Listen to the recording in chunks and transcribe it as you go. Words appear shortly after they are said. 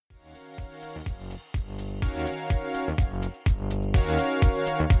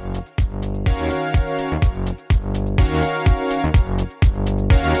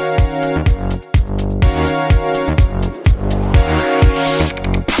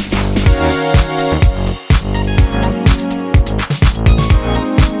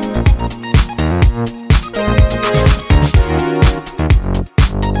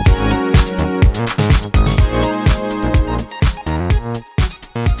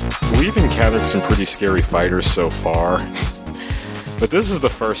we've encountered some pretty scary fighters so far, but this is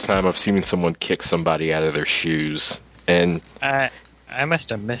the first time I've seen someone kick somebody out of their shoes. And I must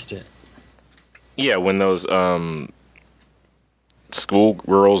have missed it. yeah, when those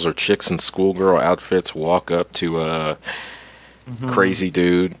schoolgirls or chicks in schoolgirl outfits walk up to a crazy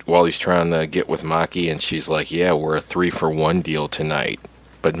dude while he's trying to get with Maki, and she's like, yeah, we're a 3-for-1 deal tonight,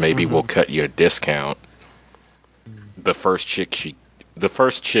 but maybe we'll cut you a discount. The first chick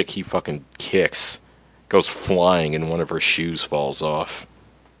he fucking kicks goes flying and one of her shoes falls off.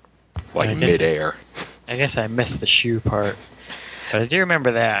 Like midair. I guess I missed the shoe part. But I do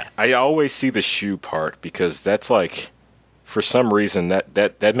remember that. I always see the shoe part because that's like, for some reason,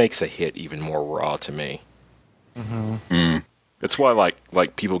 that makes a hit even more raw to me. That's why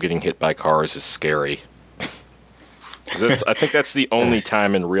like people getting hit by cars is scary. I think that's the only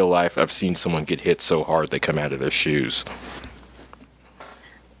time in real life I've seen someone get hit so hard they come out of their shoes.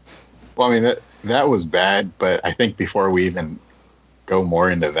 Well, I mean, that was bad, but I think before we even go more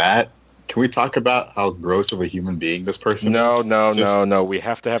into that, can we talk about how gross of a human being this person is? No. We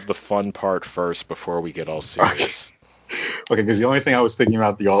have to have the fun part first before we get all serious. Okay, because the only thing I was thinking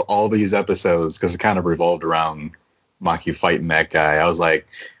about all these episodes, because it kind of revolved around Maki fighting that guy, I was like,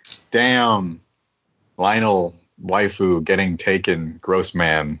 damn, Lionel waifu getting taken, gross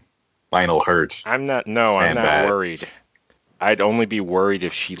man, Lionel hurt. I'm not worried. I'd only be worried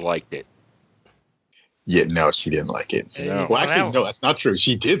if she liked it. Yeah, no, she didn't like it. No. Well, actually, no, that's not true.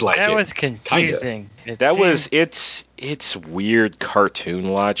 She did like it. That was confusing. It's weird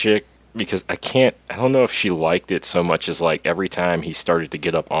cartoon logic, because I don't know if she liked it so much as like every time he started to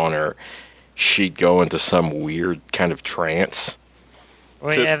get up on her, she'd go into some weird kind of trance.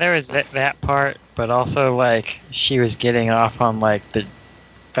 Well, yeah, there was that part, but also like she was getting off on like the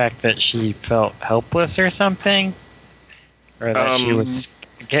fact that she felt helpless or something, or that she was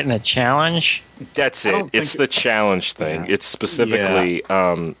getting a challenge. That's it. It's the challenge thing. Yeah. It's specifically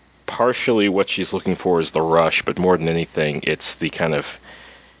partially what she's looking for is the rush, but more than anything, it's the kind of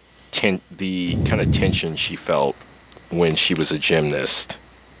tension she felt when she was a gymnast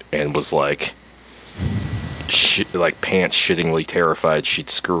and was like pants shittingly terrified she'd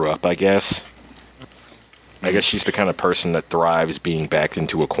screw up. I guess she's the kind of person that thrives being backed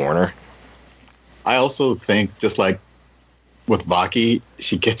into a corner. I also think, just like with Maki,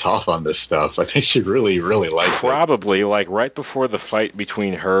 she gets off on this stuff. I think she really, really likes it. Probably, like right before the fight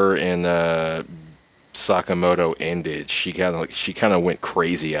between her and Sakamoto ended, she kind of went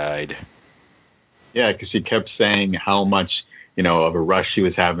crazy-eyed. Yeah, because she kept saying how much of a rush she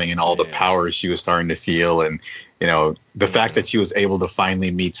was having and all the power she was starting to feel, and the fact that she was able to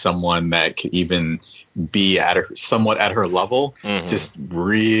finally meet someone that could even be somewhat at her level just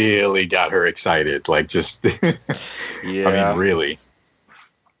really got her excited. Like, just I mean, really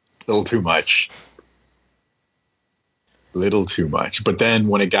a little too much. But then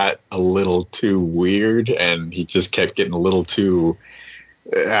when it got a little too weird and he just kept getting a little too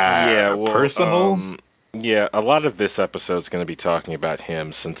personal. Yeah, a lot of this episode is going to be talking about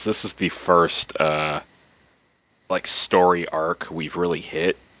him, since this is the first story arc we've really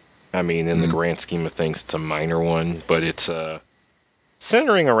hit. I mean, in the grand scheme of things, it's a minor one, but it's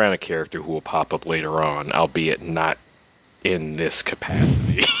centering around a character who will pop up later on, albeit not in this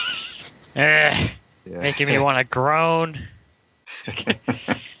capacity. Making me want to groan.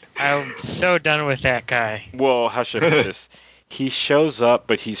 I'm so done with that guy. Well, how should I put this? He shows up,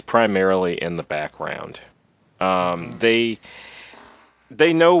 but he's primarily in the background.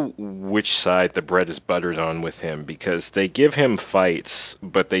 They know which side the bread is buttered on with him, because they give him fights,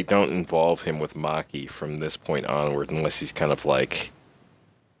 but they don't involve him with Maki from this point onward, unless he's kind of like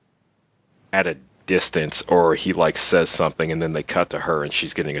at a distance, or he like says something and then they cut to her and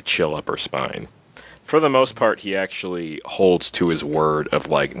she's getting a chill up her spine. For the most part, he actually holds to his word of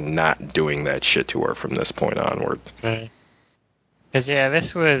like not doing that shit to her from this point onward. Right. Because,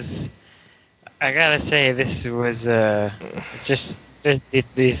 this was, I gotta say, this was just,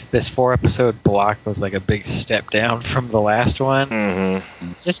 this 4-episode block was like a big step down from the last one.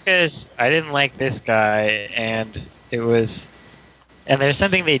 Mm-hmm. Just because I didn't like this guy, and there's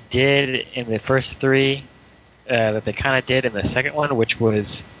something they did in the first 3 that they kind of did in the second one, which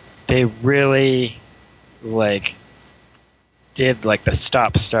was they really, did, the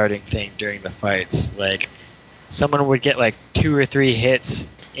stop-starting thing during the fights. Someone would get 2 or 3 hits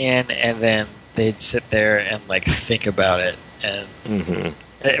in, and then they'd sit there and think about it. And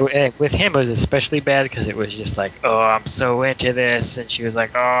with him, it was especially bad because it was just oh, I'm so into this, and she was oh,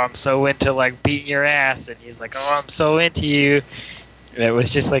 I'm so into beating your ass, and he's oh, I'm so into you. And it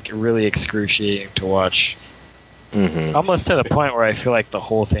was just really excruciating to watch. Mm-hmm. Almost to the point where I feel like the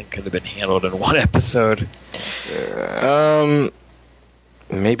whole thing could have been handled in one episode.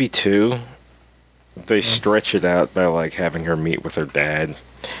 Maybe two. They stretch it out by like having her meet with her dad.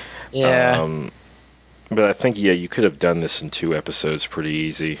 Yeah. But I think you could have done this in 2 episodes pretty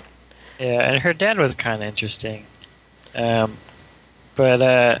easy. Yeah, and her dad was kind of interesting. But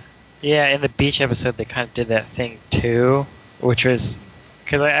yeah, in the beach episode, they kind of did that thing too, which was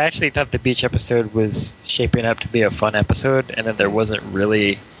because I actually thought the beach episode was shaping up to be a fun episode, and then there wasn't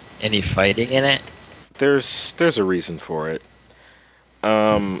really any fighting in it. There's a reason for it.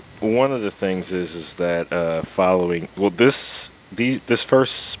 One of the things is that following this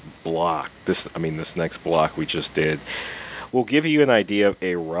first block, this next block we just did, will give you an idea of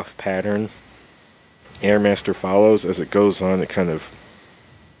a rough pattern Airmaster follows. As it goes on, it kind of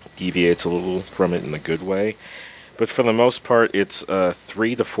deviates a little from it in a good way. But for the most part, it's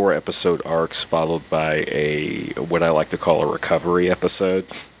 3 to 4 episode arcs followed by what I like to call a recovery episode.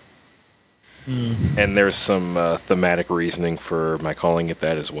 And there's some thematic reasoning for my calling it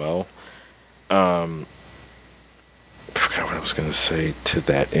that as well. I forgot what I was going to say to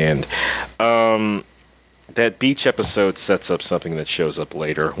that end. That beach episode sets up something that shows up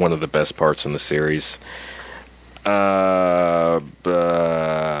later, one of the best parts in the series. I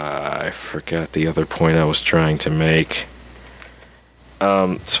forgot the other point I was trying to make.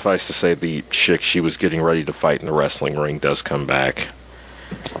 Suffice to say, the chick she was getting ready to fight in the wrestling ring does come back.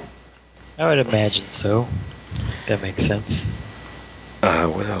 I would imagine so. That makes sense.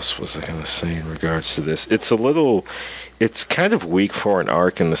 What else was I going to say in regards to this? It's kind of weak for an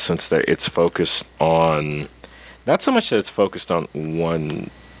arc in the sense that it's focused on, not so much that it's focused on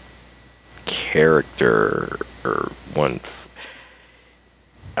one character or one.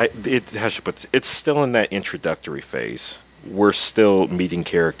 It's still in that introductory phase. We're still meeting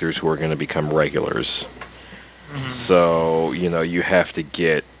characters who are going to become regulars. Mm-hmm. So, you have to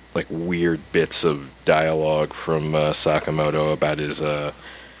get like weird bits of dialogue from Sakamoto about his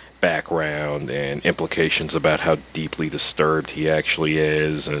background and implications about how deeply disturbed he actually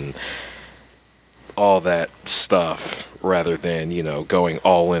is and all that stuff, rather than going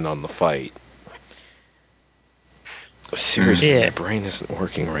all in on the fight. Seriously, my brain isn't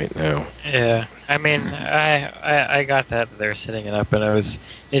working right now. Yeah, I mean, I got that they're setting it up, and it was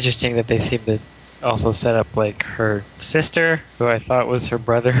interesting that they seemed to also set up like her sister, who I thought was her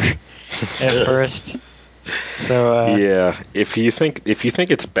brother at first. So yeah, if you think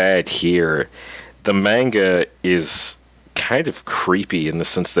it's bad here, the manga is kind of creepy in the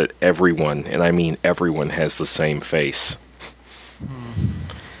sense that everyone, and I mean everyone, has the same face.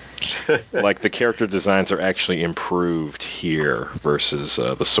 Like the character designs are actually improved here versus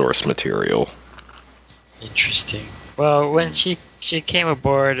the source material. Interesting. Well, when she came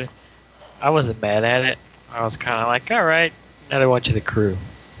aboard, I wasn't mad at it. I was kind of like, all right, another one to the crew.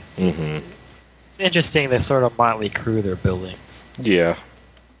 It's interesting the sort of motley crew they're building. Yeah.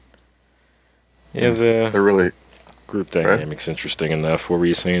 Yeah, they're really group dynamics interesting enough. What were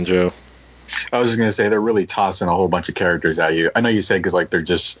you saying, Joe? I was just going to say they're really tossing a whole bunch of characters at you. I know you said because like they're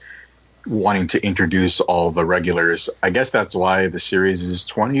just wanting to introduce all the regulars. I guess that's why the series is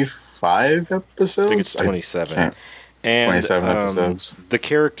 25 episodes. I think it's 27. And 27 episodes. The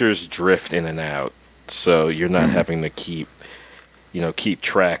characters drift in and out, so you're not having to keep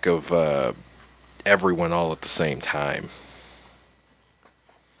track of everyone all at the same time.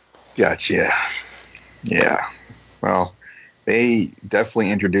 Gotcha. Yeah. Well, they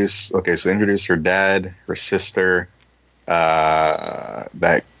definitely introduced her dad, her sister,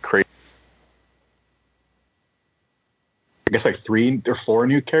 that crazy. I guess like 3 or 4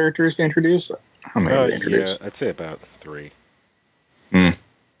 new characters to introduce. How many they introduced? Yeah, I'd say about 3.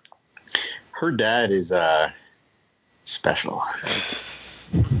 Her dad is special.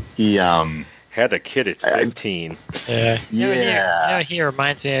 He had a kid at 15. Yeah. He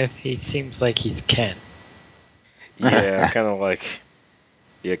reminds me of. He seems like he's Ken. Yeah, kind of like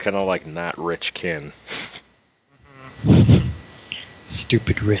not rich Ken.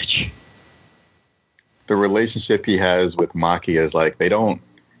 Stupid rich. The relationship he has with Maki is like I don't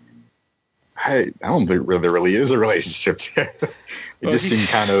think there really is a relationship there. It just seemed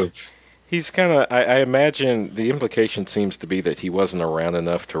kind of. He's kind of. I imagine the implication seems to be that he wasn't around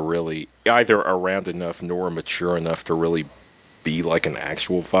enough to really either around enough nor mature enough to really be like an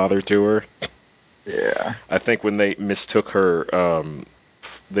actual father to her. Yeah. I think when they mistook him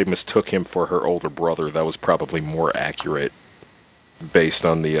for her older brother. That was probably more accurate based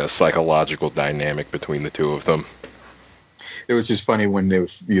on the psychological dynamic between the two of them. it was just funny when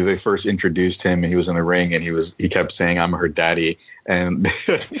they first introduced him and he was in the ring and he kept saying, "I'm her daddy," and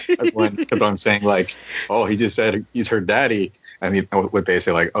everyone kept on saying like, "Oh, he just said he's her daddy," and what they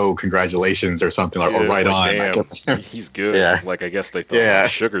say like, "Oh, congratulations" or something like, "Oh, right on." Damn, he's good. Yeah. Like I guess they thought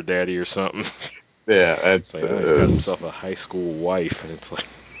like sugar daddy or something. Yeah, that's like, he's got himself a high school wife, and it's like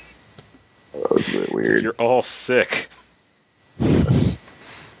that was really weird. Like, you're all sick. Yes.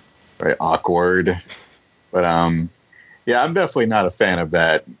 Very awkward. But yeah, I'm definitely not a fan of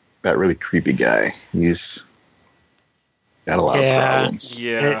that really creepy guy. He's got a lot of problems.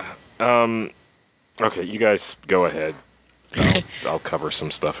 Yeah. Okay, you guys go ahead. I'll cover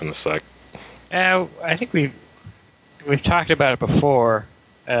some stuff in a sec. I think we've talked about it before.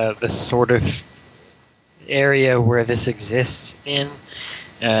 This sort of area where this exists in,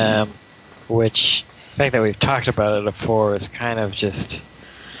 which the fact that we've talked about it before is kind of just.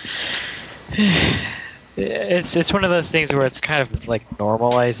 It's one of those things where it's kind of like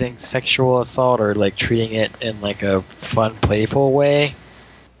normalizing sexual assault or like treating it in like a fun, playful way.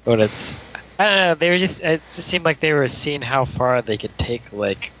 But I don't know. It just seemed like they were seeing how far they could take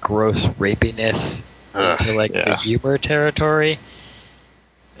like gross rapiness into like the humor territory.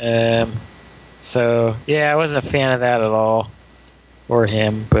 So yeah, I wasn't a fan of that at all, or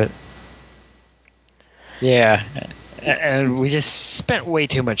him. But yeah, and we just spent way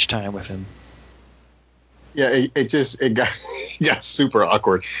too much time with him. Yeah, it got super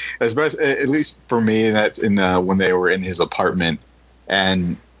awkward, especially at least for me. That's when they were in his apartment,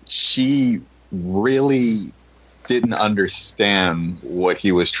 and she really didn't understand what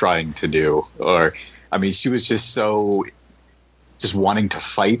he was trying to do, or I mean, she was just wanting to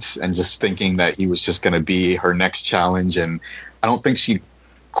fight and just thinking that he was just going to be her next challenge, and I don't think she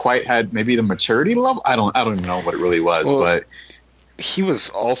quite had maybe the maturity level. I don't even know what it really was, but. He was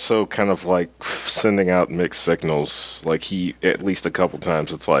also kind of like sending out mixed signals. Like he, at least a couple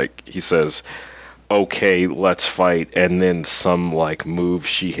times, it's like he says, "Okay, let's fight," and then some like move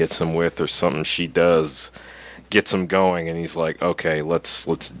she hits him with or something she does gets him going, and he's like, "Okay, let's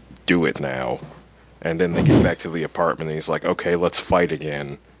do it now." And then they get back to the apartment, and he's like, "Okay, let's fight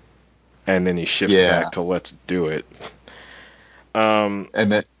again." And then he shifts back to "Let's do it." And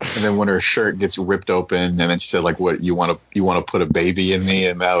then when her shirt gets ripped open, and then she said like, "What you want to put a baby in me?"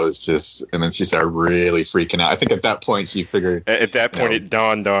 And that was just, and then she started really freaking out. I think at that point she figured. At that point, it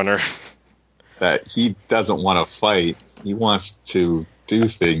dawned on her that he doesn't want to fight. He wants to do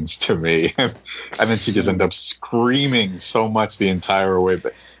things to me, and then she just ended up screaming so much the entire way.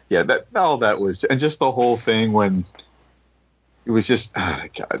 But yeah, all that was, and just the whole thing when. It was just, God,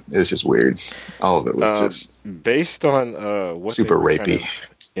 it was just weird. All of it was just based on what super they were rapey. Kind of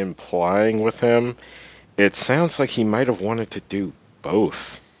implying with him. It sounds like he might have wanted to do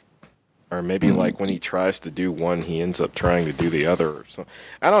both, or maybe like when he tries to do one, he ends up trying to do the other, or something.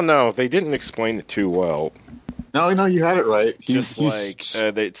 I don't know. They didn't explain it too well. No, you had it right.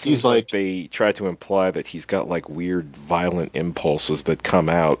 It seems like they tried to imply that he's got like weird, violent impulses that come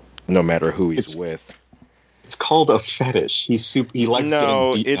out no matter who he's with. It's called a fetish. He likes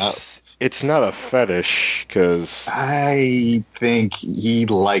getting beat up. It's not a fetish because I think he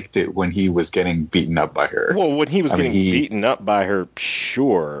liked it when he was getting beaten up by her. Well, when he was beaten up by her,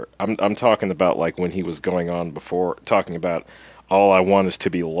 sure. I'm talking about like when he was going on before, talking about all I want is to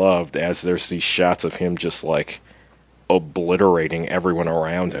be loved. As there's these shots of him just like obliterating everyone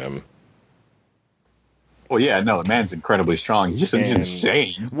around him. Well, yeah, no, the man's incredibly strong. He's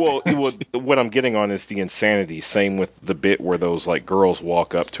insane. Well, what I'm getting on is the insanity. Same with the bit where those like girls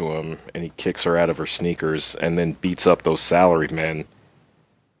walk up to him and he kicks her out of her sneakers and then beats up those salaried men.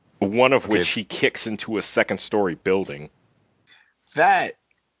 One of which he kicks into a second-story building. That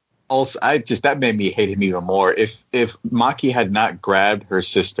also, that made me hate him even more. If Maki had not grabbed her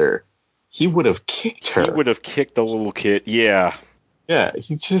sister, he would have kicked her. He would have kicked the little kid. Yeah. Yeah,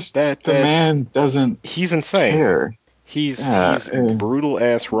 he just the man doesn't. He's insane. Care. He's brutal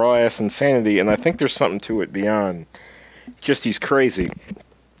ass, raw ass insanity, and I think there's something to it beyond just he's crazy.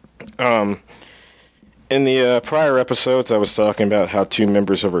 In the prior episodes, I was talking about how two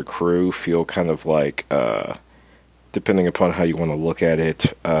members of her crew feel kind of like, depending upon how you want to look at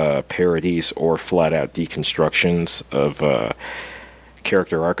it, parodies or flat out deconstructions of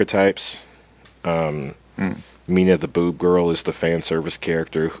character archetypes. Mina the Boob Girl is the fan service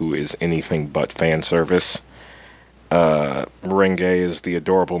character who is anything but fan service. Renge is the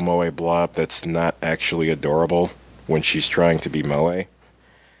adorable Moe blob that's not actually adorable when she's trying to be Moe.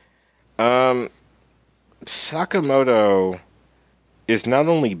 Sakamoto is not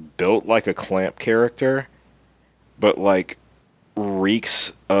only built like a Clamp character, but like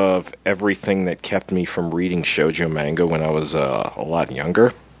reeks of everything that kept me from reading shoujo manga when I was a lot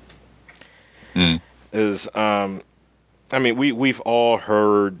younger. Mm. Is I mean, we've all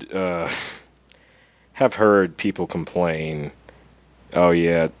heard have heard people complain, oh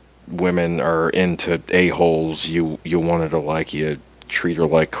yeah, women are into a-holes, you want her to like you, treat her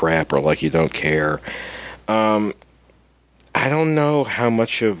like crap or like you don't care. I don't know how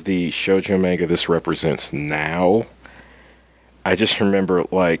much of the shoujo manga this represents now. I just remember,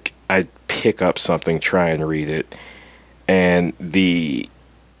 like, I'd pick up something, try and read it, and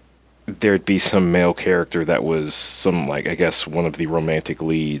there'd be some male character that was some, like, I guess one of the romantic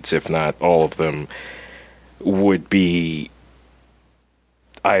leads, if not all of them, would be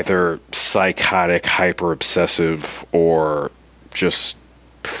either psychotic, hyper obsessive, or just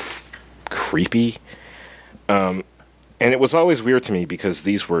creepy. And it was always weird to me because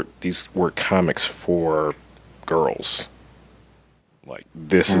these were comics for girls. Like,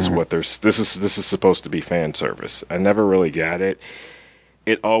 this is what this is supposed to be fan service. I never really got it.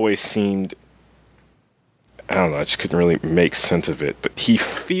 It always seemed, I don't know, I just couldn't really make sense of it. But he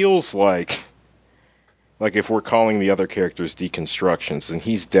feels like if we're calling the other characters deconstructions, then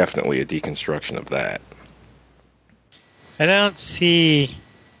he's definitely a deconstruction of that. I don't see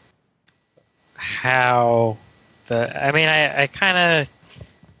how I mean, I kind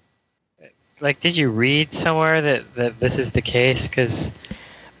of, like, did you read somewhere that this is the case? Because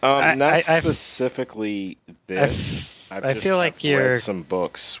not specifically this. I feel like I've you're read some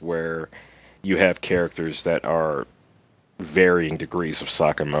books where you have characters that are varying degrees of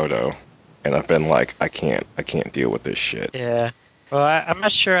Sakamoto, and I've been like, I can't deal with this shit. Yeah. Well, I'm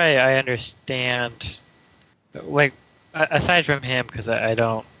not sure I understand. Like, aside from him, because I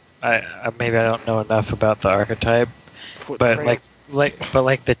don't. Maybe I don't know enough about the archetype, but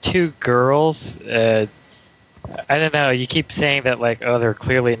like the two girls, I don't know. You keep saying that, like, oh, they're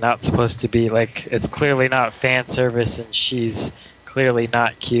clearly not supposed to be, like, it's clearly not fan service, and she's clearly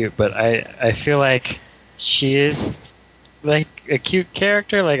not cute. But I feel like she is, like, a cute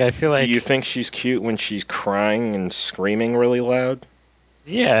character. Like, I feel like. Do you think she's cute when she's crying and screaming really loud?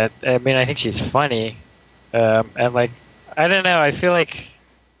 Yeah, I mean, I think she's funny, and, like, I don't know. I feel like.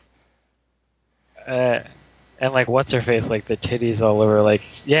 And, like, what's her face, like, the titties all over, like,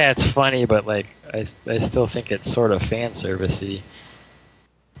 yeah, it's funny, but, like, I still think it's sort of fan servicey.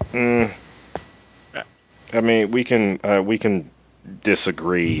 I mean, we can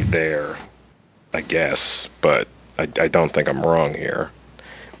disagree there, I guess, but I don't think I'm wrong here.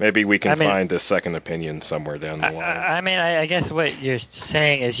 Maybe we can find a second opinion somewhere down the line. I mean, I guess what you're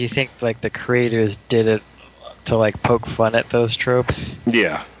saying is you think, like, the creators did it to, like, poke fun at those tropes.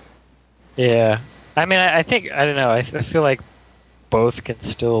 Yeah. Yeah. I mean, I think, I don't know, I feel like both can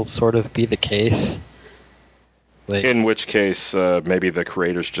still sort of be the case. Like, in which case, maybe the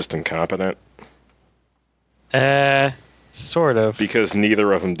creator's just incompetent? Sort of. Because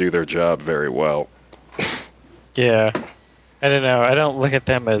neither of them do their job very well. Yeah. I don't know, I don't look at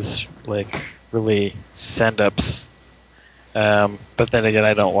them as, like, really send-ups. But then again,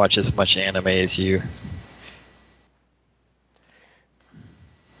 I don't watch as much anime as you.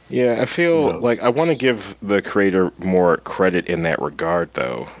 Yeah, I feel like I want to give the creator more credit in that regard,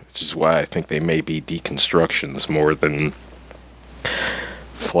 though, which is why I think they may be deconstructions more than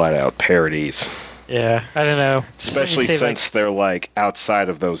flat-out parodies. Yeah, I don't know. Especially since, like, they're, like, outside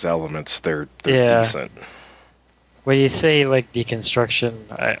of those elements, they're decent. When you say, like,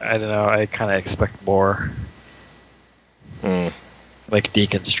 deconstruction, I don't know, I kind of expect more. Like,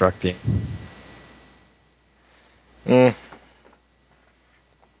 deconstructing.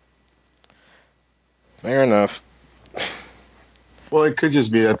 Fair enough. Well, it could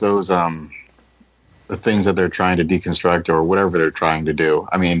just be that those the things that they're trying to deconstruct or whatever they're trying to do.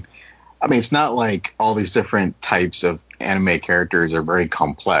 I mean, it's not like all these different types of anime characters are very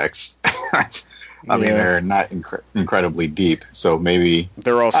complex. I mean, they're not incredibly deep. So maybe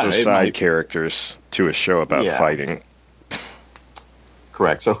they're also side characters to a show about fighting.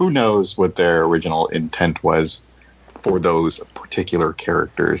 Correct. So who knows what their original intent was for those particular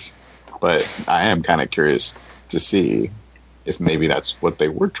characters? But I am kind of curious to see if maybe that's what they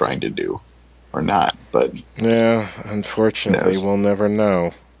were trying to do or not. But yeah, unfortunately, we'll never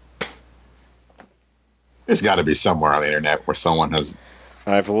know. There's got to be somewhere on the internet where someone has.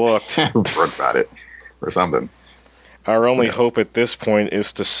 I've looked. wrote about it or something. Our only hope at this point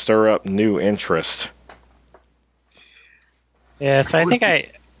is to stir up new interest. Yeah, so I think I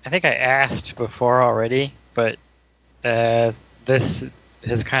asked before already, but this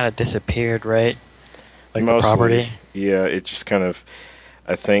has kind of disappeared, right? Like mostly, the property. Yeah, it just kind of.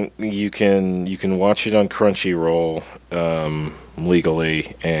 I think you can watch it on Crunchyroll,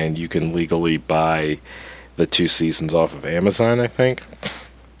 legally, and you can legally buy the 2 seasons off of Amazon, I think.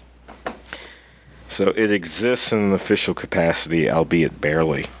 So it exists in an official capacity, albeit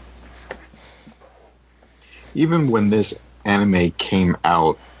barely. Even when this anime came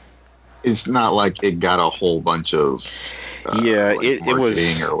out, it's not like it got a whole bunch of it was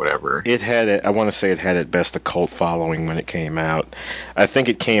marketing or whatever. It had I want to say it had at best a cult following when it came out. I think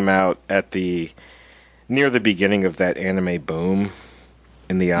it came out at near the beginning of that anime boom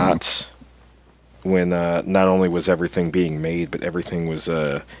in the aughts, when not only was everything being made, but everything was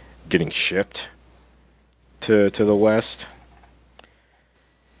getting shipped to the West.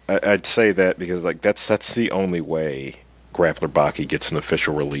 I'd say that because like that's the only way Grappler Baki gets an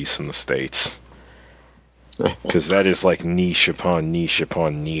official release in the States. Because that is like niche upon niche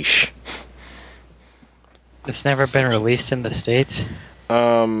upon niche. It's never been released in the States?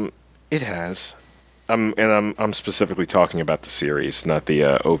 It has. I'm specifically talking about the series, not the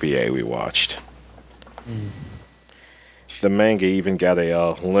OVA we watched. The manga even got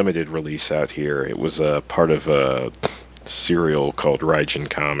a limited release out here. It was a part of a serial called Raijin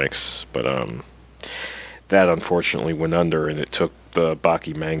Comics, but that unfortunately went under, and it took the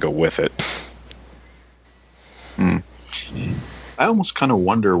Baki manga with it. I almost kind of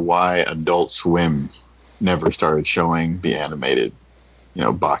wonder why Adult Swim never started showing the animated,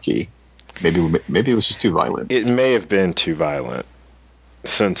 Baki. Maybe it was just too violent. It may have been too violent,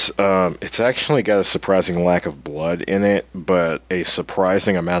 since it's actually got a surprising lack of blood in it, but a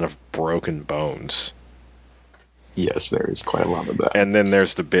surprising amount of broken bones. Yes, there is quite a lot of that. And then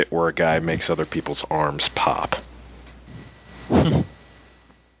there's the bit where a guy makes other people's arms pop. No,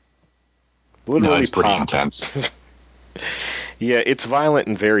 it's pretty intense. Yeah, it's violent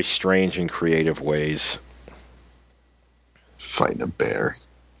in very strange and creative ways. Fighting a bear.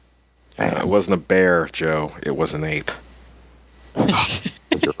 It wasn't a bear, Joe. It was an ape.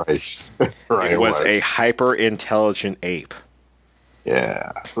 You're right. Right. It was a hyper-intelligent ape.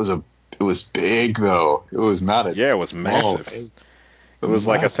 Yeah. It was big, though. It was not a... Yeah, it was massive. It was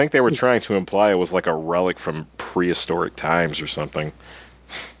like, I think they were trying to imply it was like a relic from prehistoric times or something.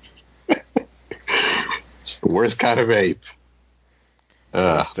 It's the worst kind of ape.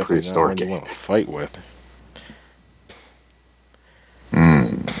 Prehistoric ape. You want to fight with.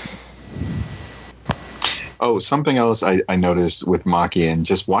 Oh, something else I noticed with Maki, and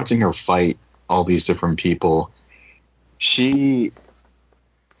just watching her fight all these different people, she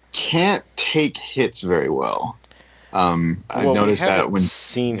can't take hits very well. I noticed that when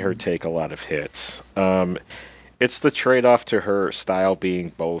seen her take a lot of hits. It's the trade-off to her style being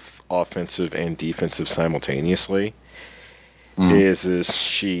both offensive and defensive simultaneously. Is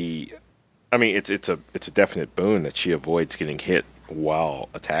she? I mean, it's a definite boon that she avoids getting hit while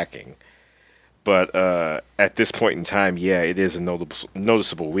attacking. But at this point in time, yeah, it is a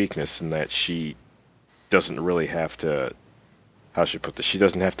noticeable weakness in that she doesn't really have to. How should I put this? She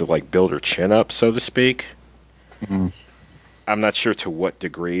doesn't have to like build her chin up, so to speak. I'm not sure to what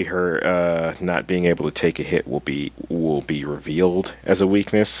degree her not being able to take a hit will be revealed as a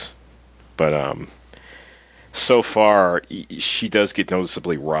weakness, but so far she does get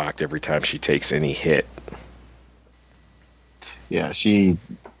noticeably rocked every time she takes any hit. Yeah,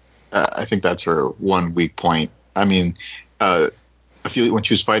 I think that's her one weak point. I mean, when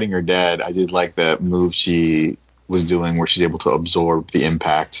she was fighting her dad, I did like that move she was doing where she's able to absorb the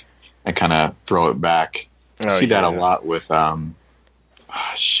impact and kind of throw it back. See that a lot with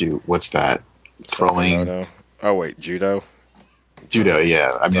what's that? Throwing. Oh wait, judo. Judo,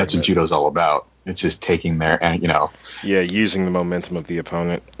 yeah. I mean, that's what judo's all about. It's just taking and Yeah, using the momentum of the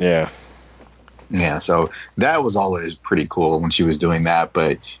opponent. Yeah. Yeah. So that was always pretty cool when she was doing that.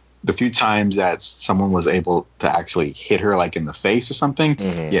 But the few times that someone was able to actually hit her, like in the face or something,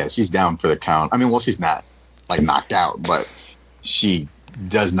 yeah, she's down for the count. I mean, well, she's not like knocked out, but she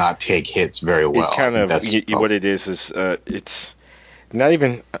does not take hits very well. It kind of what it is it's not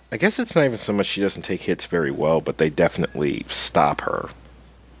even. I guess it's not even so much she doesn't take hits very well, but they definitely stop her.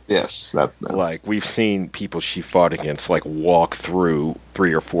 Yes, that's like we've seen people she fought against like walk through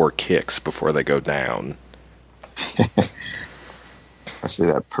 3 or 4 kicks before they go down. I see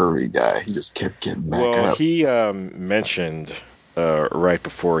that pervy guy. He just kept getting back up. Well, he mentioned right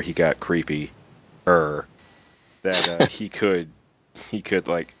before he got creepy, that he could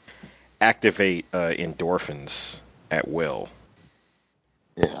like activate endorphins at will.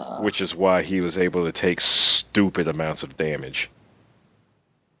 Yeah. Which is why he was able to take stupid amounts of damage.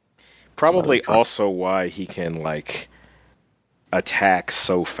 Probably also why he can like attack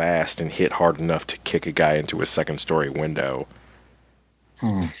so fast and hit hard enough to kick a guy into a 2nd-story window.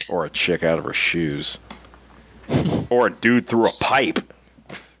 Or a chick out of her shoes. Or a dude through a pipe.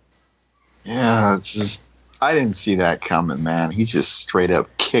 Yeah, it's just, I didn't see that coming, man. He just straight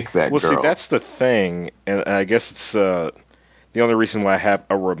up kicked that girl. See, that's the thing, and I guess it's the only reason why I have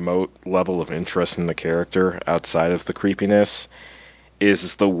a remote level of interest in the character outside of the creepiness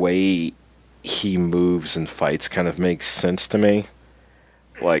is the way he moves and fights kind of makes sense to me.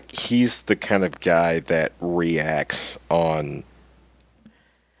 Like, he's the kind of guy that reacts on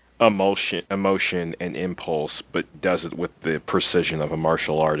emotion and impulse, but does it with the precision of a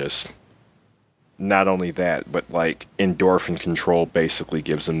martial artist. Not only that, but like endorphin control basically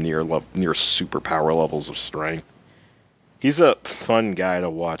gives him near superpower levels of strength. He's a fun guy to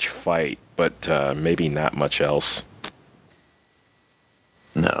watch fight, but maybe not much else.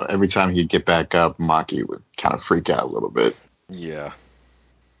 No, every time he'd get back up, Maki would kind of freak out a little bit. Yeah.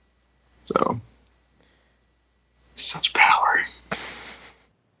 So, such power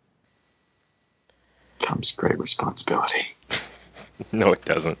comes great responsibility. No, it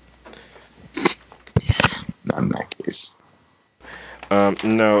doesn't. Not in that case.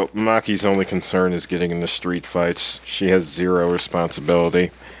 No, Maki's only concern is getting into street fights. She has zero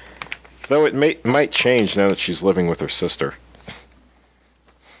responsibility. Though it might change now that she's living with her sister.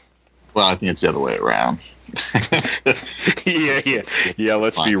 Well, I think it's the other way around. Yeah.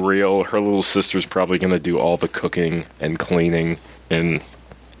 Let's be real. Her little sister's probably going to do all the cooking and cleaning and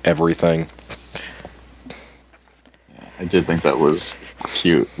everything. I did think that was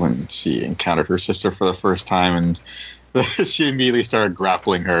cute when she encountered her sister for the first time, and she immediately started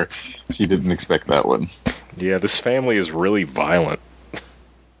grappling her. She didn't expect that one. Yeah, this family is really violent.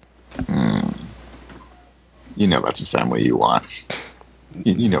 You know that's a family you want.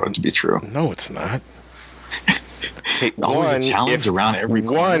 You know it to be true. No, it's not. Hey, always a challenge around every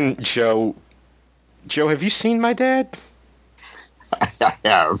corner. Joe, have you seen my dad? I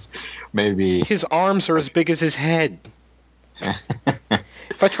have. Maybe. His arms are as big as his head.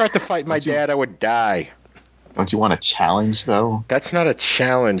 If I tried to fight my dad, I would die. Don't you want a challenge, though? That's not a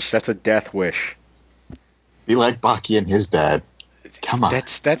challenge. That's a death wish. Be like Baki and his dad. Come on.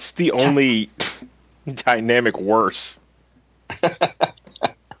 That's the only dynamic worse.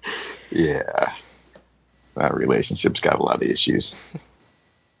 Yeah. That relationship's got a lot of issues.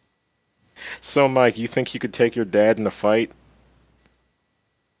 So, Mike, you think you could take your dad in a fight?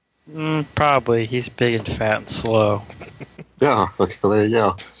 Probably. He's big and fat and slow. Yeah, okay, there you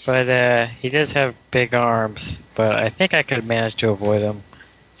go. But he does have big arms, but I think I could manage to avoid him.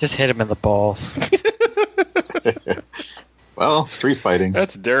 Just hit him in the balls. Well, street fighting.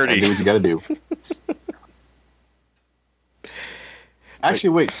 That's dirty. Do what you gotta do. Actually,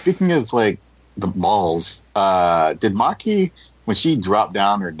 wait, speaking of, like, the balls, did Maki, when she dropped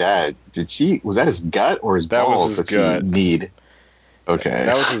down her dad, was that his gut or his balls that she need? Okay.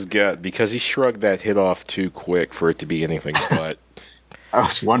 That was his gut, because he shrugged that hit off too quick for it to be anything but. I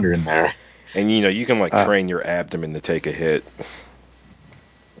was wondering there. And, you can, train your abdomen to take a hit.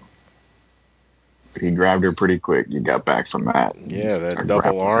 He grabbed her pretty quick. You got back from that. Yeah, that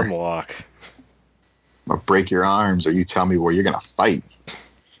double arm lock. I'll break your arms, or you tell me where you're going to fight.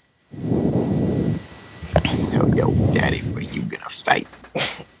 Yo, daddy, where you going to fight?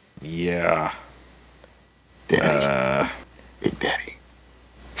 Yeah. Daddy. Big daddy.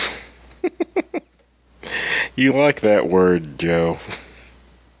 You like that word, Joe.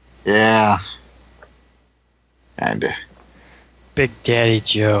 Yeah. And Big Daddy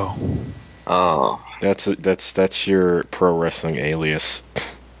Joe. Oh. That's your pro wrestling alias.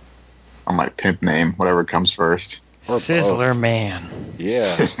 Or my pimp name, whatever comes first. Sizzler Man. Yeah.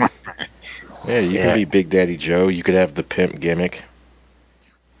 Sizzler Man. Yeah, you can be Big Daddy Joe. You could have the pimp gimmick.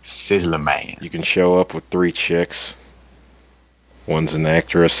 Sizzler Man. You can show up with 3 chicks. One's an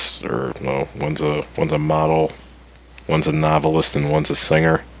actress, or no, one's a model, one's a novelist, and one's a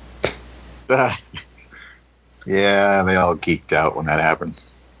singer. Yeah, they all geeked out when that happened.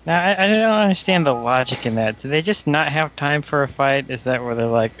 Now, I don't understand the logic in that. Do they just not have time for a fight? Is that where they're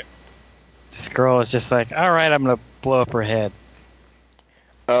like, this girl is just like, all right, I'm going to blow up her head?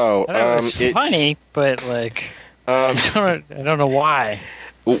 Oh, it's funny, but like, I don't know why.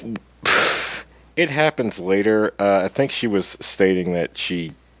 It happens later. I think she was stating that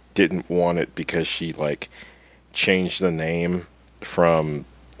she didn't want it because she changed the name from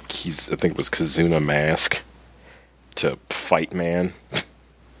I think it was Kizuna Mask to Fight Man.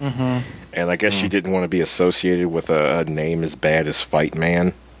 Mm-hmm. And I guess she didn't want to be associated with a name as bad as Fight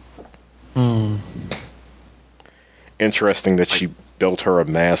Man. Interesting that she built her a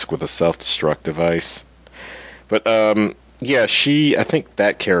mask with a self-destruct device. But yeah, I think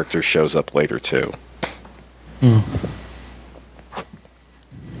that character shows up later too. In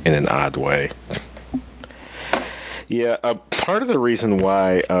an odd way. Yeah, part of the reason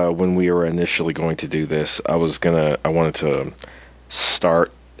why when we were initially going to do this, I wanted to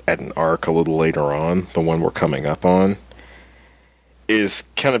start at an arc a little later on, the one we're coming up on, is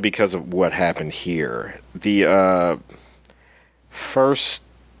kind of because of what happened here. The first,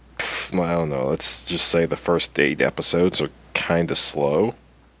 well, I don't know, let's just say the first 8 episodes are kind of slow,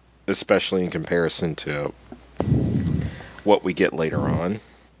 especially in comparison to what we get later on.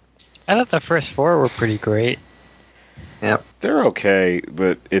 I thought the first 4 were pretty great. Yep. They're okay,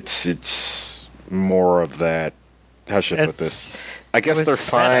 but it's more of that. How should I put this? I guess they're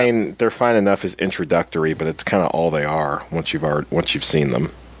fine. They're fine enough as introductory, but it's kind of all they are once you've seen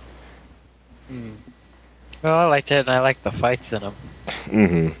them. Well, I liked it, and I liked the fights in them.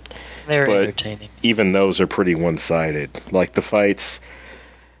 Mm-hmm. They were But entertaining. even those are pretty one-sided. Like the fights,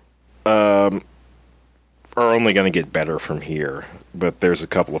 are only going to get better from here. But there's a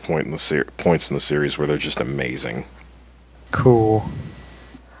couple of points in the series where they're just amazing. Cool.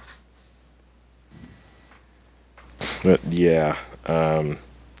 But yeah.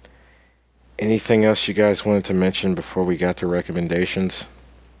 Anything else you guys wanted to mention before we got to recommendations?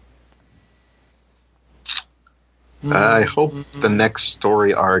 I hope the next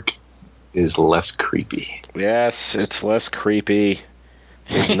story arc is less creepy. Yes, it's less creepy.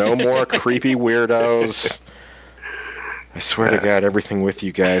 There's no more creepy weirdos. I swear to God, everything with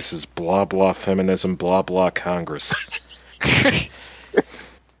you guys is blah blah feminism, blah blah Congress.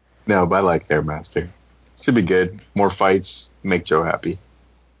 No, but I like Airmaster. Should be good. More fights, make Joe happy.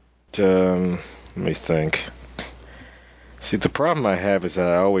 Let me think. See, the problem I have is that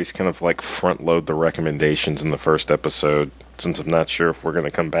I always kind of like front load the recommendations in the first episode, since I'm not sure if we're going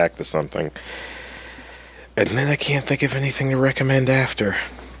to come back to something. And then I can't think of anything to recommend after.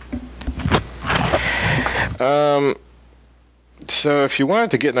 So if you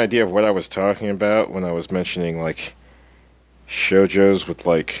wanted to get an idea of what I was talking about when I was mentioning like shoujos with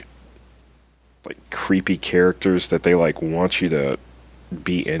like creepy characters that they like want you to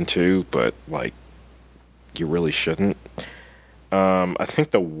be into, but like you really shouldn't. I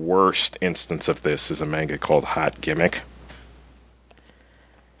think the worst instance of this is a manga called Hot Gimmick.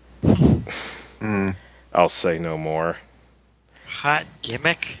 I'll say no more. Hot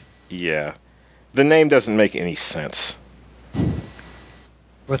Gimmick? Yeah. The name doesn't make any sense.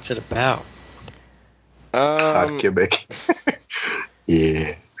 What's it about? Hot gimmick.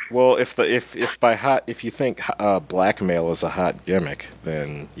 Yeah. Well, if you think blackmail is a hot gimmick,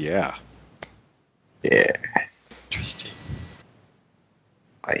 then yeah. Yeah. Interesting.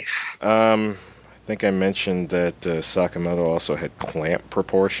 Life. I think I mentioned that Sakamoto also had Clamp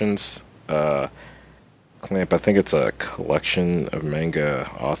proportions. Clamp, I think it's a collection of manga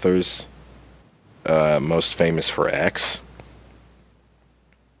authors, most famous for X.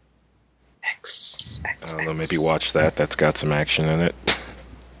 I don't know, maybe watch that. That's got some action in it.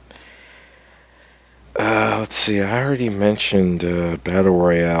 Let's see, I already mentioned Battle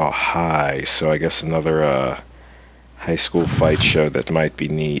Royale High, so I guess another high school fight show that might be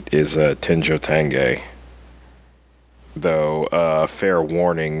neat is Tenjo Tenge. Though, fair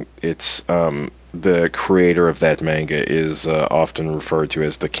warning, it's the creator of that manga is often referred to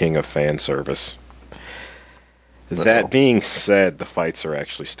as the king of fan service. That being said, the fights are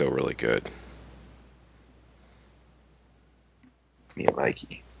actually still really good. Me like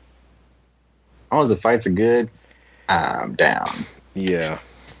it. As long as the fights are good, I'm down. Yeah.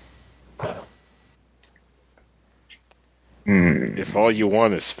 If all you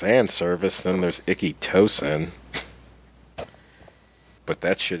want is fan service, then there's Ikki Tosen. But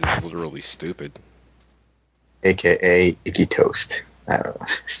that shit is literally stupid. AKA Icky Toast. I don't know.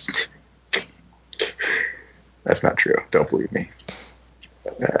 That's not true. Don't believe me.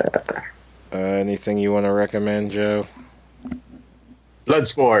 Anything you want to recommend, Joe?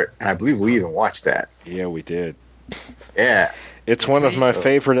 Bloodsport. And I believe we even watched that. Yeah, we did. Yeah. It's one of my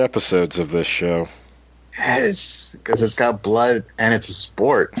favorite episodes of this show. Yes, because it's got blood and it's a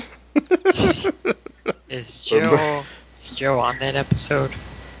sport. Is Joe on that episode?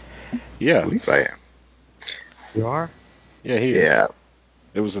 Yeah. I believe I am. You are? Yeah, he is. Yeah.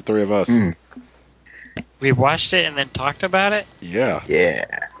 It was the three of us. We watched it and then talked about it? Yeah. Yeah.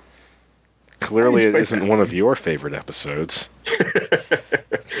 Clearly it isn't one of your favorite episodes.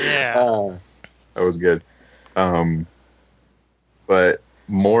 Yeah. That was good. But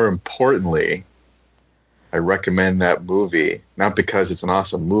more importantly, I recommend that movie, not because it's an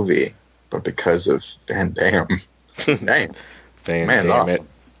awesome movie, but because of Van Damme. Damn. Man's awesome.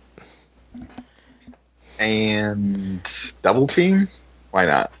 And Double Team? Why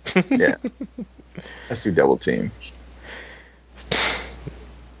not? Yeah. Let's do Double Team.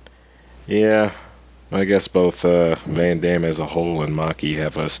 Yeah. I guess both Van Damme as a whole and Maki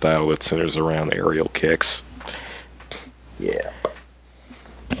have a style that centers around aerial kicks. Yeah.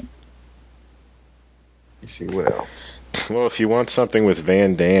 Let's see what else. Well, if you want something with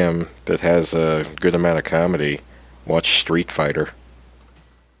Van Damme that has a good amount of comedy, watch Street Fighter.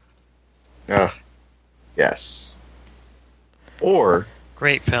 Yes. Or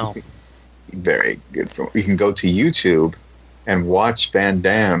Great film. very good film. You can go to YouTube and watch Van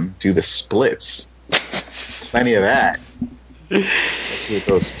Damme do the splits. Plenty of that. Especially with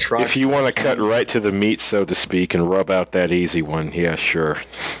those trucks. If you want to cut right to the meat, so to speak, and rub out that easy one, yeah, sure.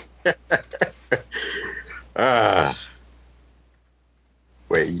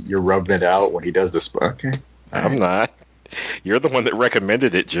 Wait, you're rubbing it out when he does the split? Okay. I'm not. You're the one that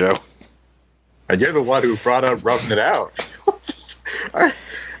recommended it, Joe. And you're the one who brought up rubbing it out. All right,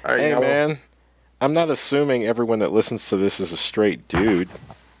 Hey, man, I'm not assuming everyone that listens to this is a straight dude.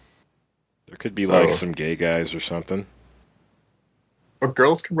 There could be, like, some gay guys or something. Well,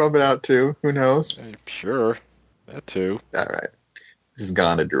 girls can rub it out, too. Who knows? Sure. That, too. All right. This has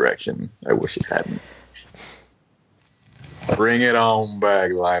gone a direction I wish it hadn't. Bring it on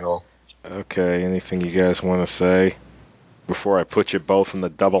back, Lionel. Okay, anything you guys want to say before I put you both in the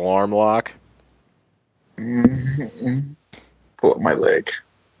double arm lock? Mm-hmm. Pull up my leg.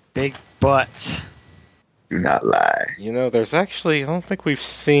 Big butts. Do not lie. You know, there's actually, I don't think we've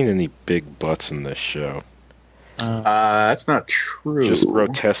seen any big butts in this show. That's not true. Just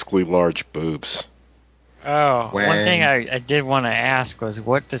grotesquely large boobs. Oh, one thing I did want to ask was,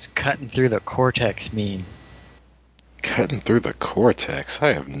 what does cutting through the cortex mean? Cutting through the cortex?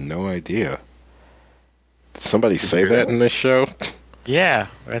 I have no idea. Did somebody say that in this show? Yeah,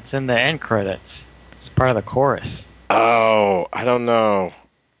 it's in the end credits. It's part of the chorus. Oh, I don't know.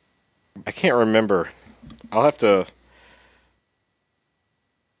 I can't remember. I'll have to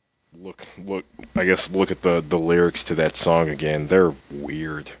look. I guess look at the lyrics to that song again. They're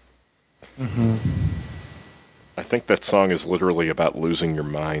weird. Mm-hmm. I think that song is literally about losing your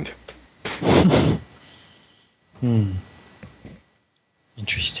mind.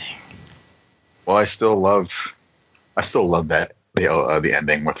 Interesting. Well, I still love that the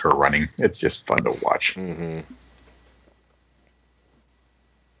ending with her running. It's just fun to watch. Mm-hmm.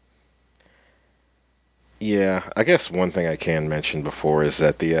 Yeah, I guess one thing I can mention before is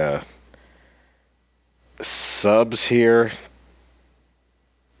that the subs here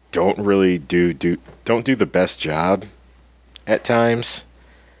don't really do the best job at times,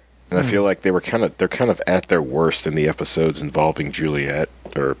 and I feel like they're kind of at their worst in the episodes involving Juliet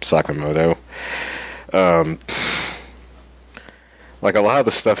or Sakamoto. Like a lot of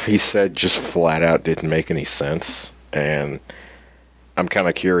the stuff he said just flat out didn't make any sense, and I'm kind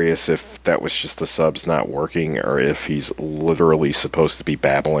of curious if that was just the subs not working or if he's literally supposed to be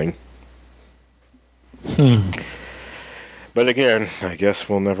babbling. But again, I guess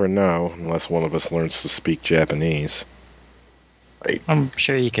we'll never know unless one of us learns to speak Japanese. I'm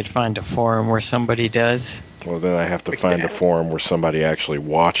sure you could find a forum where somebody does. Well, then I have to find a forum where somebody actually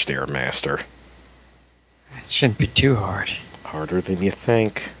watched Airmaster. It shouldn't be too hard. Harder than you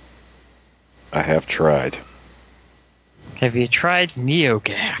think. I have tried. Have you tried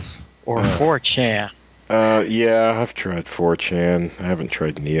NeoGAF or 4chan? Yeah, I've tried 4chan. I haven't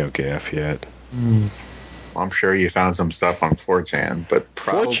tried NeoGAF yet. I'm sure you found some stuff on 4chan, but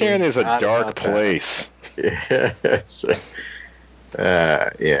probably 4chan is a dark place. Yes.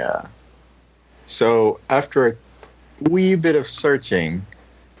 Yeah. So after a wee bit of searching,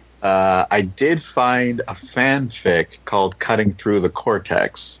 I did find a fanfic called Cutting Through the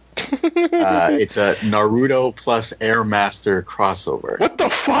Cortex. It's a Naruto plus Airmaster crossover. What the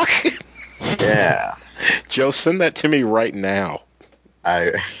fuck? Yeah. Joe, send that to me right now.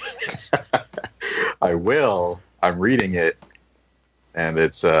 I will. I'm reading it, and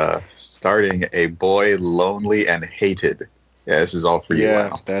it's starting a boy lonely and hated. Yeah, this is all for you. Yeah,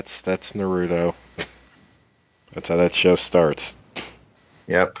 Wow. that's Naruto. That's how that show starts.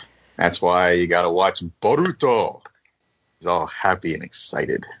 Yep. That's why you gotta watch Boruto. He's all happy and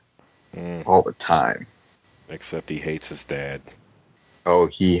excited all the time. Except he hates his dad. Oh,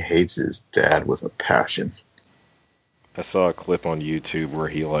 he hates his dad with a passion. I saw a clip on YouTube where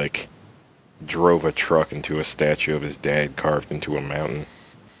he, like, drove a truck into a statue of his dad carved into a mountain.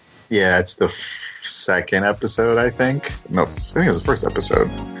 Yeah, it's the second episode, I think. No, I think it's the first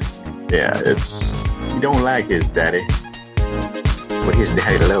episode. Yeah, it's... He don't like his daddy, but his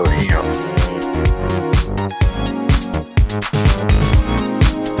daddy love him.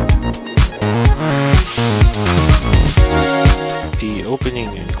 The opening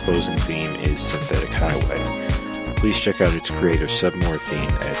and closing theme is Synthetic Highway. Please check out its creator,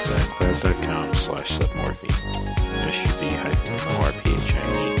 Submorphine, at soundcloud.com/submorphine. SUB-MORPHINE.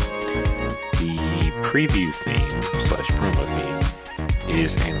 The preview theme/promo theme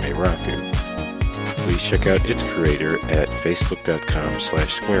is Anime Raku. Please check out its creator at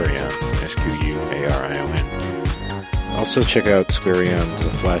facebook.com/Squarion, SQUARION. Also check out Squarion's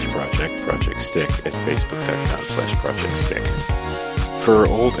The Flash Project, Project Stick, at facebook.com/Project Stick. For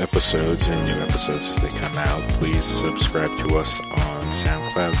old episodes and new episodes as they come out, please subscribe to us on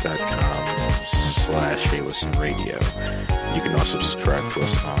soundcloud.com/HeyListenRadio. You can also subscribe to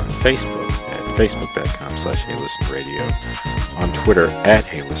us on Facebook at facebook.com/HeyListenRadio, on Twitter at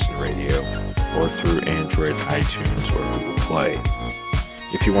HeyListenRadio, or through Android, iTunes, or Google Play.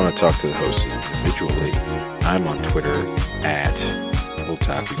 If you want to talk to the hosts individually, I'm on Twitter at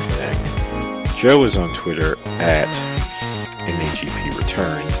Otaku Connect. Joe is on Twitter at NAGP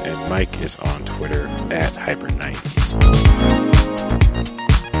Returns, and Mike is on Twitter at Hyper90s.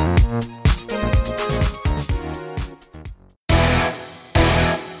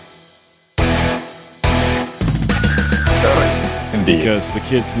 Indeed. Because the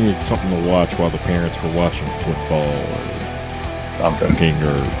kids needed something to watch while the parents were watching football or cooking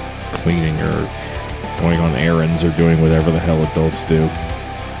or cleaning or going on errands or doing whatever the hell adults do.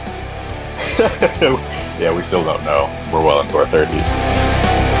 Yeah, we still don't know. We're well into our 30s.